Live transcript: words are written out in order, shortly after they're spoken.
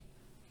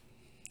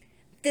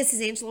This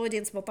is Angela with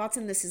Danceable Thoughts,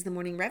 and this is the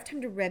Morning Rev.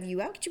 Time to rev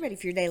you out, get you ready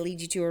for your day,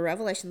 lead you to a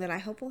revelation that I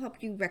hope will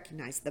help you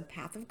recognize the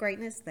path of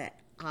greatness that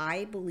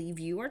I believe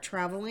you are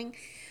traveling.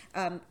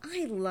 I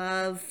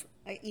love,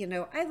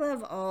 I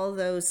love all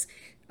those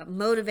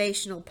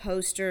motivational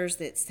posters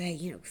that say,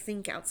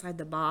 think outside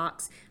the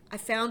box. I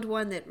found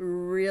one that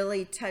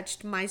really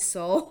touched my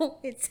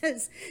soul. It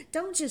says,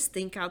 don't just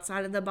think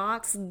outside of the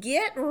box,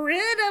 get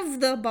rid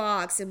of the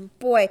box. And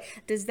boy,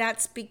 does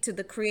that speak to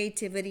the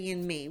creativity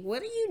in me.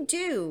 What do you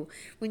do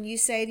when you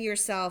say to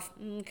yourself,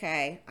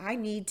 okay, I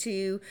need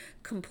to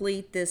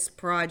complete this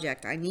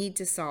project, I need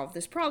to solve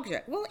this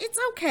project? Well, it's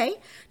okay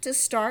to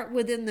start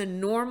within the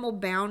normal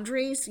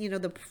boundaries,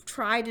 the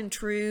tried and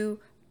true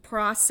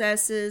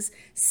processes,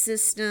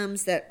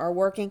 systems that are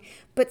working.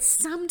 But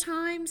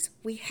sometimes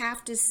we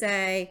have to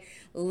say,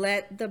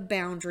 let the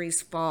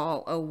boundaries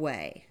fall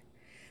away.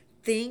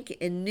 Think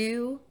in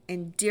new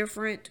and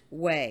different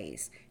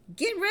ways.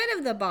 Get rid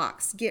of the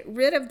box. Get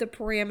rid of the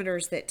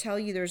parameters that tell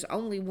you there's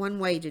only one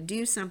way to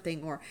do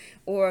something,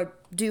 or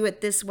do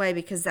it this way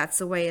because that's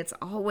the way it's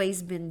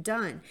always been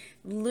done.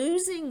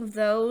 Losing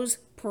those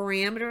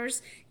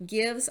parameters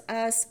gives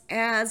us,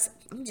 as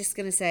I'm just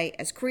going to say,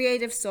 as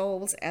creative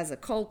souls, as a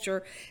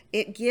culture,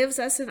 it gives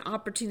us an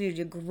opportunity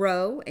to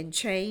grow and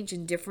change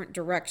in different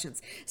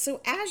directions. So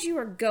as you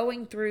are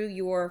going through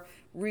your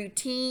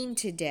routine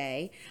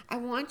today, I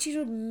want you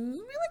to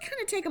really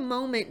kind of take a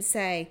moment and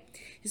say,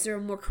 is there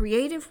a more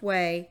creative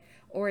way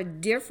or a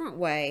different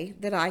way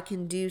that I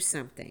can do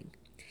something?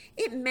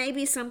 It may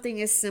be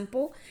something as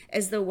simple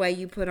as the way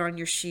you put on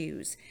your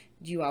shoes.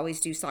 Do you always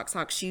do sock,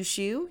 sock, shoe,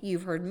 shoe?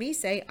 You've heard me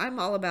say I'm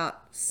all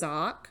about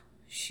sock,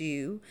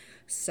 shoe,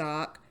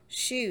 sock,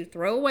 shoe.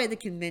 Throw away the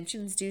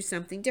conventions, do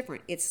something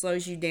different. It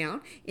slows you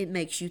down. It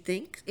makes you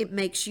think. It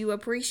makes you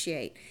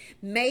appreciate.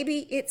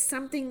 Maybe it's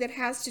something that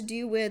has to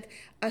do with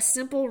a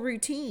simple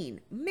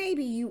routine.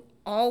 Maybe you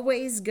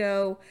always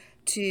go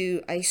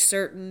to a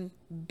certain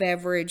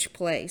beverage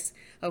place.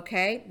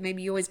 Okay?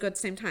 Maybe you always go at the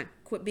same time.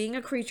 Quit being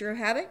a creature of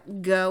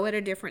habit. Go at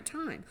a different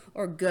time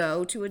or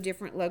go to a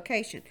different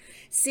location.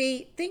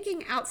 See,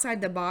 thinking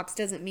outside the box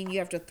doesn't mean you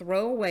have to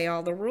throw away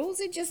all the rules.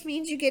 It just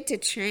means you get to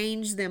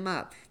change them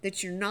up,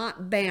 that you're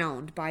not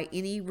bound by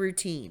any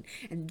routine.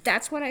 And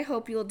that's what I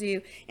hope you'll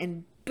do,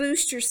 and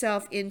boost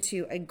yourself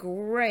into a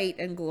great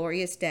and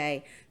glorious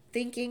day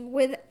thinking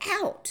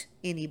without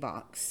any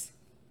box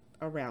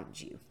around you.